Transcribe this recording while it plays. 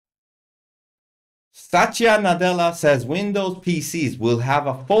Satya Nadella says Windows PCs will have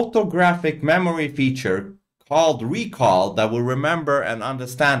a photographic memory feature called Recall that will remember and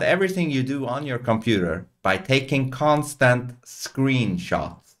understand everything you do on your computer by taking constant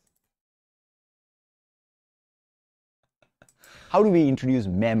screenshots. How do we introduce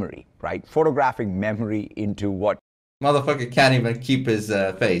memory, right? Photographic memory into what? Motherfucker can't even keep his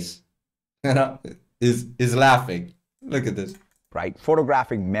face. You know, is laughing. Look at this. Right?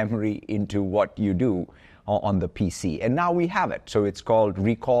 Photographic memory into what you do on the PC. And now we have it. So it's called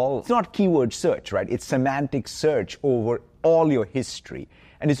Recall. It's not keyword search, right? It's semantic search over all your history.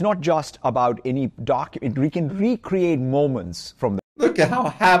 And it's not just about any document. We can recreate moments from the... Look at how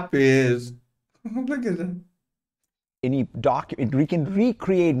happy he is. Look at that. Any document, we can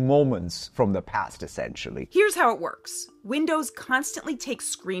recreate moments from the past, essentially. Here's how it works. Windows constantly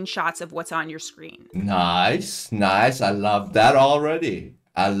takes screenshots of what's on your screen. Nice, nice. I love that already.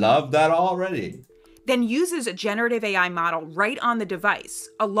 I love that already. Then uses a generative AI model right on the device,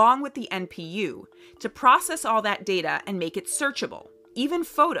 along with the NPU, to process all that data and make it searchable, even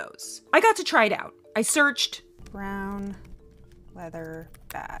photos. I got to try it out. I searched brown leather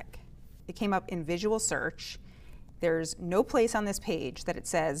bag. It came up in visual search. There's no place on this page that it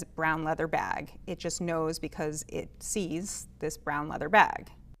says brown leather bag. It just knows because it sees this brown leather bag.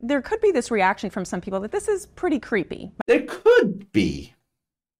 There could be this reaction from some people that this is pretty creepy. There could be.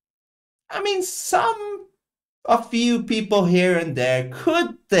 I mean, a few people here and there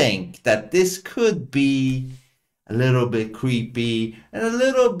could think that this could be a little bit creepy and a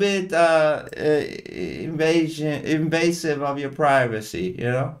little bit invasive of your privacy, you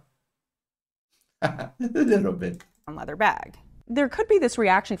know? A little bit. Leather bag. There could be this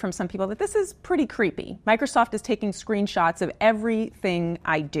reaction from some people that this is pretty creepy. Microsoft is taking screenshots of everything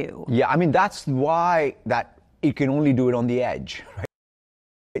I do. Yeah, I mean, that's why that it can only do it on the edge,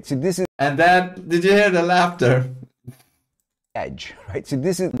 right? So this is... And then, did you hear the laughter? Edge, right? So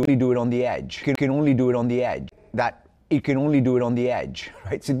this is only do it on the edge. It can only do it on the edge. That it can only do it on the edge,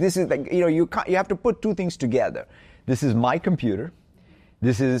 right? So this is like, you know, you have to put two things together. This is my computer.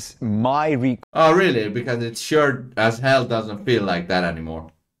 This is my Oh, really? Because it sure as hell doesn't feel like that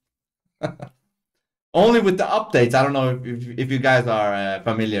anymore. Only with the updates. I don't know if you guys are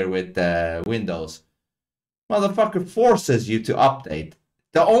familiar with Windows. Motherfucker forces you to update.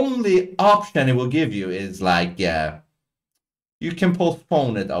 The only option it will give you is like, yeah, you can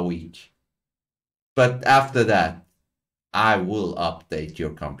postpone it a week. But after that, I will update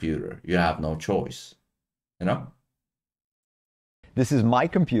your computer. You have no choice. You know? This is my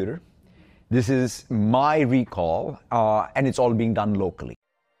computer. This is my recall, and it's all being done locally.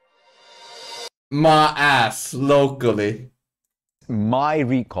 My ass, locally. My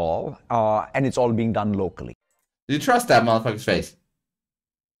recall, and it's all being done locally. Do you trust that motherfucker's face?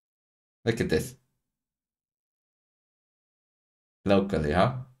 Look at this. Locally,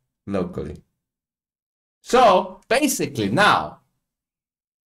 huh? Locally. So, basically now,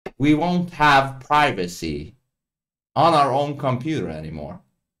 we won't have privacy on our own computer anymore.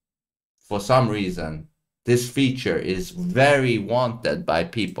 For some reason, this feature is very wanted by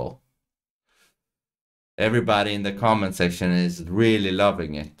people. Everybody in the comment section is really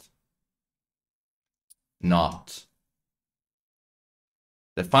loving it. Not.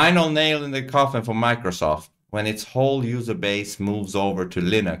 The final nail in the coffin for Microsoft when its whole user base moves over to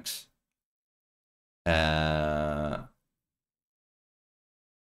Linux.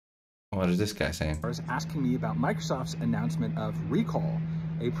 What is this guy saying? Asking me about Microsoft's announcement of Recall,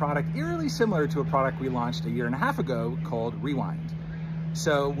 a product eerily similar to a product we launched a year and a half ago called Rewind.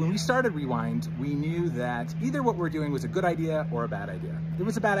 So when we started Rewind, we knew that either what we're doing was a good idea or a bad idea. If it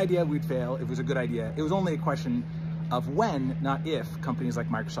was a bad idea, we'd fail. If it was a good idea, it was only a question of when, not if, companies like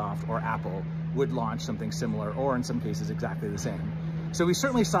Microsoft or Apple would launch something similar, or in some cases exactly the same. So we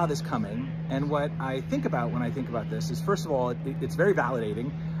certainly saw this coming, and what I think about when I think about this is, first of all, it's very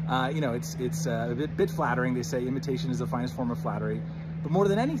validating. You know, it's a bit flattering. They say imitation is the finest form of flattery. But more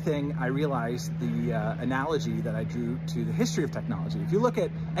than anything, I realized the analogy that I drew to the history of technology. If you look at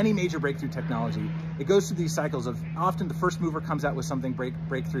any major breakthrough technology, it goes through these cycles of often the first mover comes out with something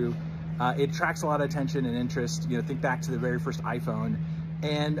breakthrough. It attracts a lot of attention and interest. You know, think back to the very first iPhone.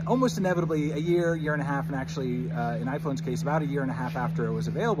 And almost inevitably, a year, year and a half, and actually in iPhone's case, about a year and a half after it was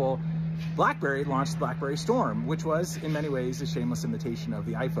available, BlackBerry launched BlackBerry Storm, which was in many ways a shameless imitation of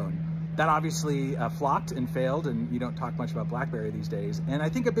the iPhone. That obviously flopped and failed, and you don't talk much about BlackBerry these days. And I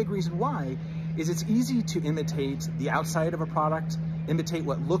think a big reason why is it's easy to imitate the outside of a product, imitate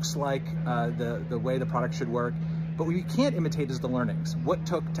what looks like the way the product should work, but what you can't imitate is the learnings. What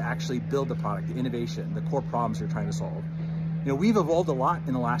took to actually build the product, the innovation, the core problems you're trying to solve. You know, we've evolved a lot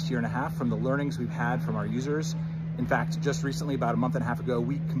in the last year and a half from the learnings we've had from our users. In fact, just recently, about a month and a half ago,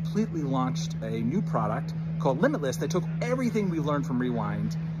 we completely launched a new product called Limitless that took everything we learned from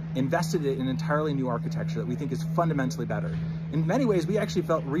Rewind, invested it in an entirely new architecture that we think is fundamentally better. In many ways, we actually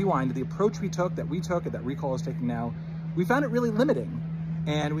felt Rewind, the approach we took, and that Recall is taking now, we found it really limiting.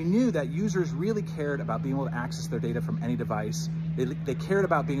 And we knew that users really cared about being able to access their data from any device. They cared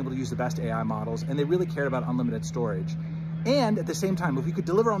about being able to use the best AI models, and they really cared about unlimited storage. And at the same time, if we could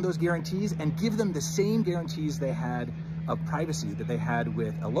deliver on those guarantees and give them the same guarantees they had of privacy that they had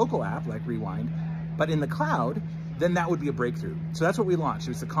with a local app like Rewind, but in the cloud, then that would be a breakthrough. So that's what we launched.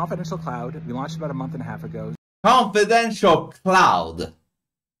 It was the Confidential Cloud. We launched about a month and a half ago. Confidential Cloud.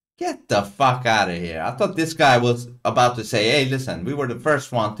 Get the fuck out of here. I thought this guy was about to say, hey, listen, we were the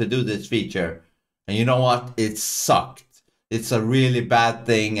first one to do this feature. And you know what? It sucked. It's a really bad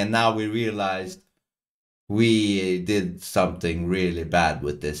thing. And now we realized we did something really bad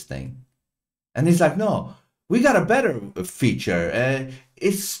with this thing. And he's like, no, we got a better feature.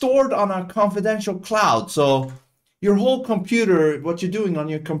 It's stored on a confidential cloud. So your whole computer, what you're doing on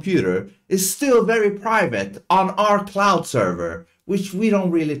your computer, is still very private on our cloud server, which we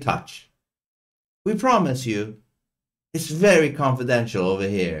don't really touch. We promise you, it's very confidential over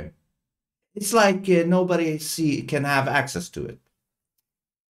here. It's like nobody can have access to it.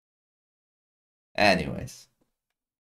 Anyways.